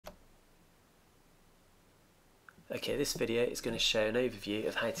Okay, this video is going to show an overview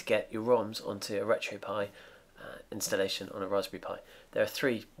of how to get your ROMs onto a RetroPie installation on a Raspberry Pi. There are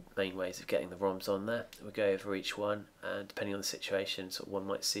three main ways of getting the ROMs on there. We'll go over each one, and depending on the situation, sort of one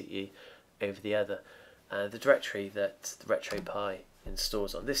might suit you over the other. The directory that the RetroPie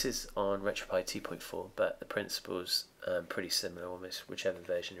installs on, this is on RetroPie 2.4, but the principle's pretty similar almost, whichever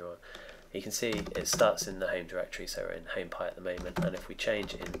version you're on. You can see it starts in the home directory, so we're in home Pi at the moment, and if we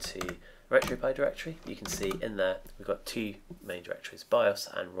change into RetroPie directory, you can see in there we've got two main directories, BIOS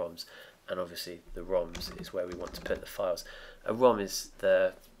and ROMs, and obviously the ROMs is where we want to put the files. A ROM is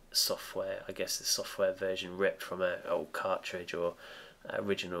the software, I guess the software version ripped from an old cartridge or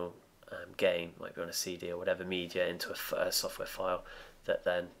original game, might be on a CD or whatever media, into a software file that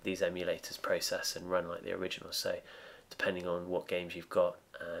then these emulators process and run like the original. So depending on what games you've got,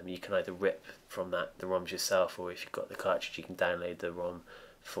 you can either rip from that the ROMs yourself, or if you've got the cartridge you can download the ROM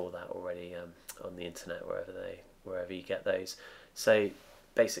for that already on the internet, wherever you get those. So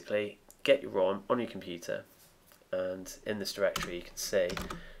basically get your ROM on your computer, and in this directory you can see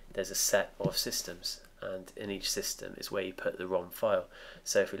there's a set of systems, and in each system is where you put the ROM file.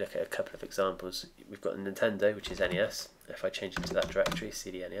 So if we look at a couple of examples, we've got a Nintendo, which is NES. If I change into that directory,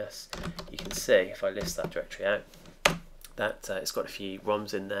 CD NES, you can see if I list that directory out, that it's got a few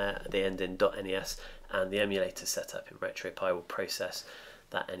ROMs in there. They end in .nes, and the emulator set up in RetroPie will process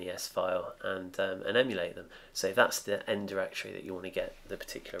that NES file and emulate them. So that's the end directory that you want to get the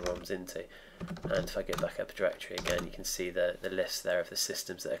particular ROMs into. And if I go back up a directory again, you can see the list there of the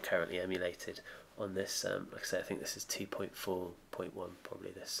systems that are currently emulated on this. Like I say, I think this is 2.4.1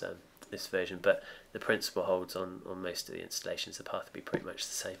 probably this version, but the principle holds on most of the installations. The path will be pretty much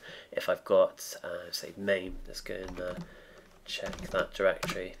the same. If I've got say MAME, let's go and check that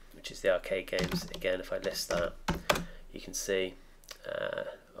directory, which is the arcade games. Again, if I list that, you can see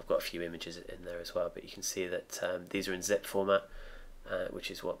I've got a few images in there as well, but you can see that these are in zip format,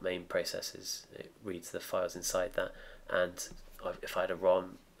 which is what MAME processes. It reads the files inside that, and if I had a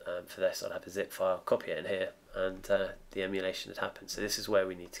ROM for this, I'd have a zip file, copy it in here, and the emulation had happened. So this is where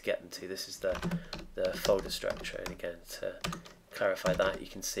we need to get them to. This is the folder structure, and again, to clarify that, you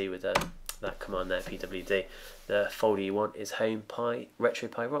can see with that command there, pwd, the folder you want is home Pi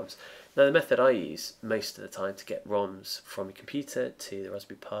RetroPie ROMs. Now the method I use most of the time to get ROMs from a computer to the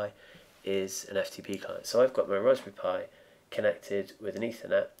Raspberry Pi is an FTP client. So I've got my Raspberry Pi connected with an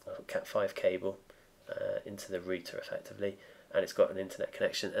Ethernet, Cat5 cable into the router effectively, and it's got an internet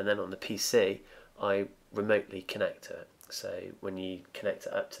connection, and then on the PC I remotely connect to it. So when you connect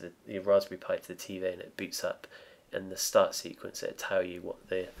it up to the Raspberry Pi to the TV and it boots up, in the start sequence it'll tell you what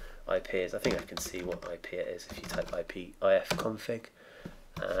the IP is. I think I can see what IP it is if you type ifconfig.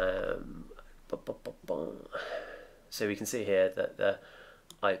 So we can see here that the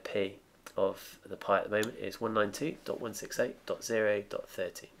IP of the Pi at the moment is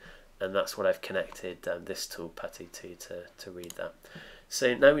 192.168.0.30, and that's what I've connected this tool Putty to read that.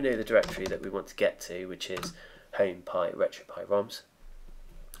 So now we know the directory that we want to get to, which is home Pi RetroPie ROMs.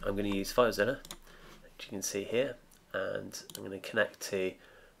 I'm going to use Filezilla, which you can see here, and I'm going to connect to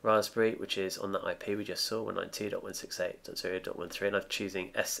Raspberry, which is on that IP we just saw, 192.168.0.13, and I'm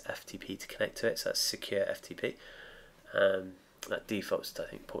choosing SFTP to connect to it, so that's secure FTP. That defaults to I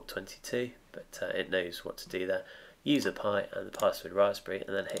think port 22, but it knows what to do there. User Pi and the password Raspberry,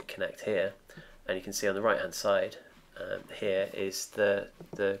 and then hit connect here, and you can see on the right hand side here is the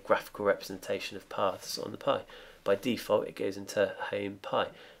graphical representation of paths on the Pi. By default it goes into home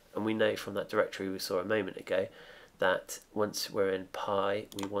Pi, and we know from that directory we saw a moment ago that once we're in Pi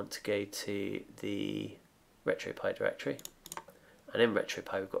we want to go to the RetroPie directory, and in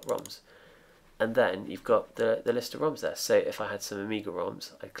RetroPie we've got ROMs, and then you've got the list of ROMs there. So if I had some Amiga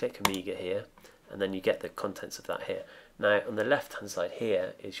ROMs, I'd click Amiga here, and then you get the contents of that here. Now on the left hand side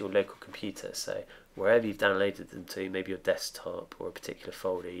here is your local computer, so wherever you've downloaded them to, maybe your desktop or a particular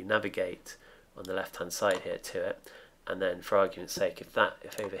folder, you navigate on the left hand side here to it, and then for argument's sake, if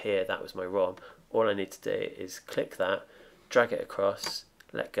over here that was my ROM, all I need to do is click that, drag it across,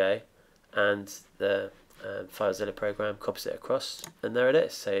 let go, and the Filezilla program copies it across, and there it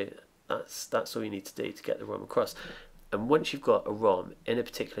is. So that's all you need to do to get the ROM across. And once you've got a ROM in a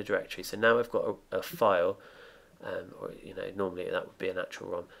particular directory, so now I've got a file, or normally that would be an actual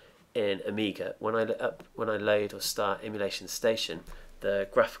ROM in Amiga. When I load or start Emulation Station, the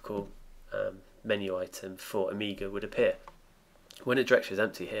graphical menu item for Amiga would appear. When a directory is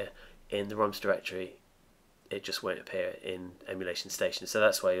empty here in the ROMs directory, it just won't appear in Emulation Station. So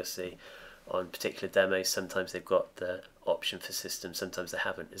that's why you'll see on particular demos sometimes they've got the option for systems, sometimes they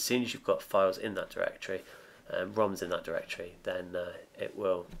haven't. As soon as you've got files in that directory, ROMs in that directory, then it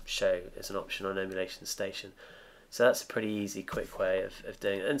will show as an option on Emulation Station. So that's a pretty easy, quick way of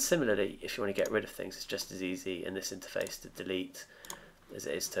doing it. And similarly, if you want to get rid of things, it's just as easy in this interface to delete as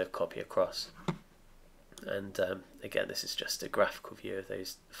it is to copy across. And again, this is just a graphical view of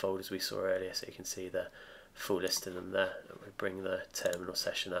those folders we saw earlier, so you can see the full list of them there. And we bring the terminal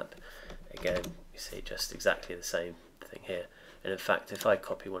session up. Again, you see just exactly the same thing here. And in fact, if I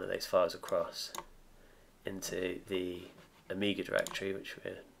copy one of those files across into the Amiga directory, which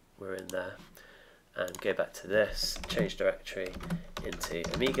we're in there, and go back to this, change directory into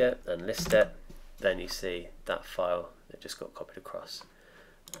Amiga and list it, then you see that file that just got copied across.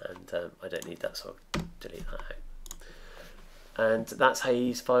 And I don't need that, so I'll delete that out. And that's how you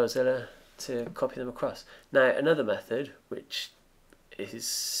use Filezilla to copy them across. Now, another method, which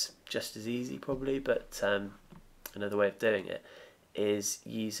is just as easy probably, but another way of doing it, is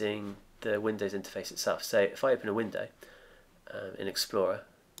using the Windows interface itself. So if I open a window in Explorer,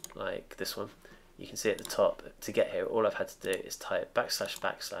 like this one, you can see at the top, to get here, all I've had to do is type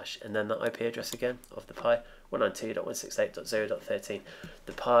 / / and then the IP address again of the Pi, 192.168.0.13.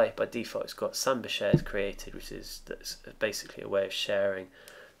 The Pi, by default, has got Samba shares created, that's basically a way of sharing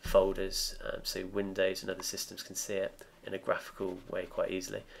folders, so Windows and other systems can see it in a graphical way quite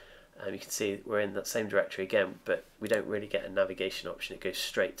easily. You can see we're in that same directory again, but we don't really get a navigation option. It goes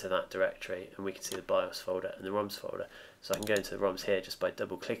straight to that directory, and we can see the BIOS folder and the ROMs folder. So I can go into the ROMs here just by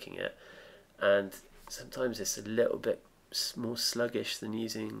double clicking it, and sometimes it's a little bit more sluggish than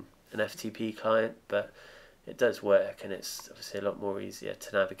using an FTP client, but it does work, and it's obviously a lot more easier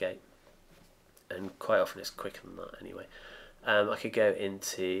to navigate, and quite often it's quicker than that anyway. I could go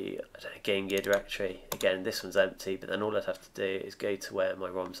into Game Gear directory. Again, this one's empty, but then all I'd have to do is go to where my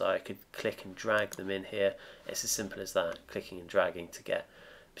ROMs are. I could click and drag them in here. It's as simple as that, clicking and dragging to get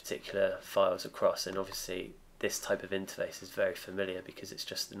particular files across. And obviously this type of interface is very familiar because it's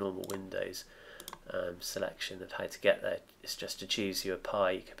just the normal Windows selection of how to get there. It's just to choose your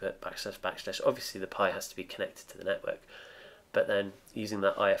Pi. You could put // Obviously the Pi has to be connected to the network. But then using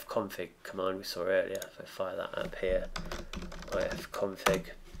that ifconfig command we saw earlier, if I fire that up here, ifconfig,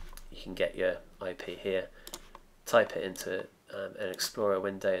 you can get your IP here, type it into an Explorer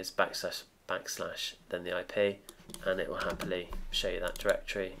window as // then the IP, and it will happily show you that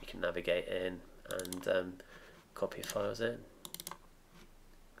directory. You can navigate in and copy your files in.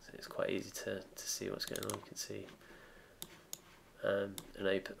 So it's quite easy to see what's going on. You can see an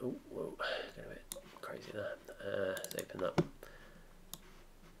open, oh, whoa, got a bit crazy there. Let's open that one.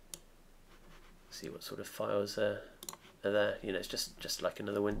 See what sort of files are there. You know, it's just like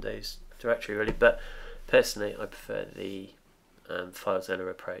another Windows directory really, but personally I prefer the Filezilla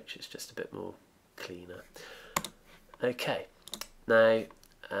approach. It's just a bit more cleaner. Okay, now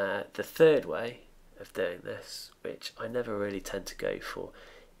the third way of doing this, which I never really tend to go for,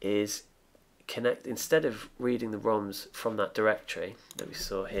 is instead of reading the ROMs from that directory that we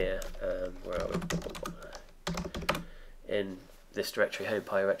saw here, where are we? In this directory, HomePi,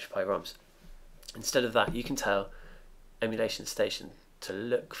 RetroPie ROMs. Instead of that, you can tell Emulation Station to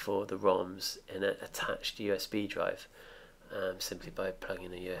look for the ROMs in an attached USB drive, simply by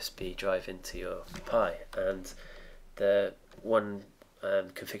plugging a USB drive into your Pi. And the one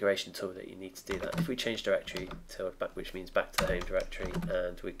configuration tool that you need to do that, if we change directory to back, which means back to the home directory,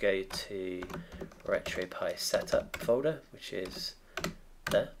 and we go to RetroPie setup folder, which is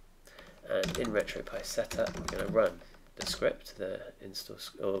there, and in RetroPie setup we're going to run the script, the install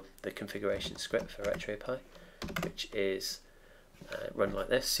or the configuration script for RetroPie, which is run like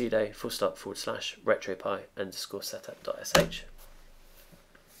this: sudo // retropie _ setup.sh.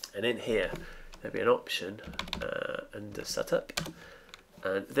 And in here there'll be an option under setup,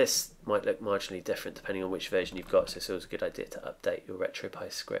 and this might look marginally different depending on which version you've got, so it's always a good idea to update your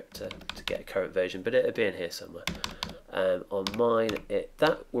RetroPie script to get a current version, but it'll be in here somewhere. On mine,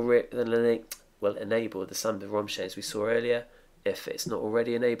 that will enable the Samba ROM shares we saw earlier if it's not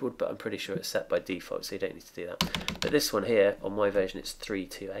already enabled, but I'm pretty sure it's set by default, so you don't need to do that. But this one here, on my version, it's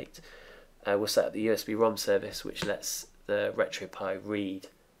 328. We'll set up the USB ROM service, which lets the RetroPie read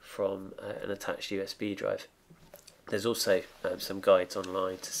from an attached USB drive. There's also some guides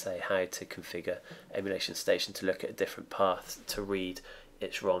online to say how to configure Emulation Station to look at a different path to read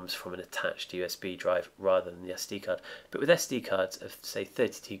its ROMs from an attached USB drive rather than the SD card. But with SD cards of say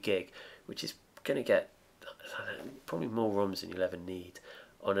 32 gig, which is going to get probably more ROMs than you'll ever need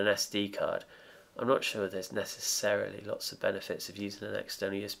on an SD card, I'm not sure there's necessarily lots of benefits of using an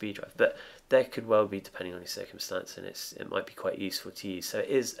external USB drive, but there could well be depending on your circumstance, and it might be quite useful to use. So it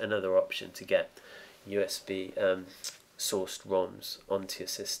is another option to get USB sourced ROMs onto your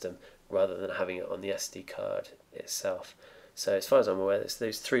system rather than having it on the SD card itself. So as far as I'm aware, there's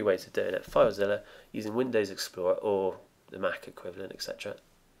those three ways of doing it: Filezilla, using Windows Explorer or the Mac equivalent, etc.,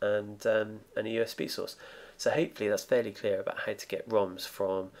 and a USB source. So hopefully that's fairly clear about how to get ROMs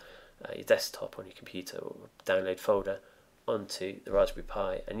from your desktop on your computer or download folder onto the Raspberry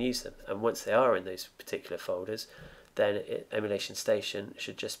Pi and use them. And once they are in those particular folders, then Emulation Station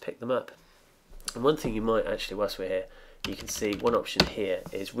should just pick them up. And one thing you might actually, whilst we're here, you can see one option here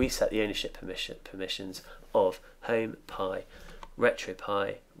is reset the ownership permissions of Home Pi,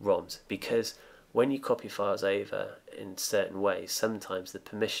 RetroPie, ROMs, because when you copy files over in certain ways, sometimes the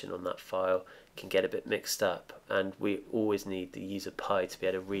permission on that file can get a bit mixed up, and we always need the user Pi to be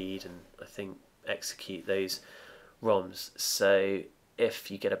able to read and I think execute those ROMs. So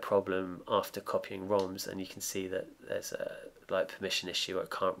if you get a problem after copying ROMs and you can see that there's a permission issue or it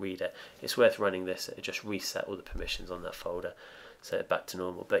can't read it, it's worth running this. It'll just reset all the permissions on that folder, so back to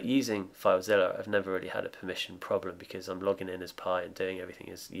normal. But using Filezilla, I've never really had a permission problem because I'm logging in as Pi and doing everything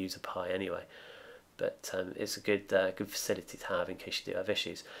as user Pi anyway. But it's a good facility to have in case you do have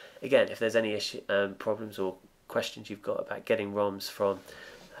issues. Again, if there's any problems or questions you've got about getting ROMs from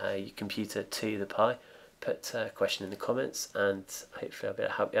your computer to the Pi, put a question in the comments and hopefully I'll be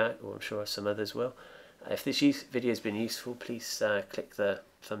able to help you out, or I'm sure some others will. If this video has been useful, please click the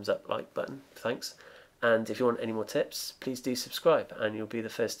thumbs up like button, thanks. And if you want any more tips, please do subscribe and you'll be the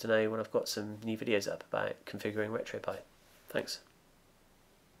first to know when I've got some new videos up about configuring RetroPie. Thanks.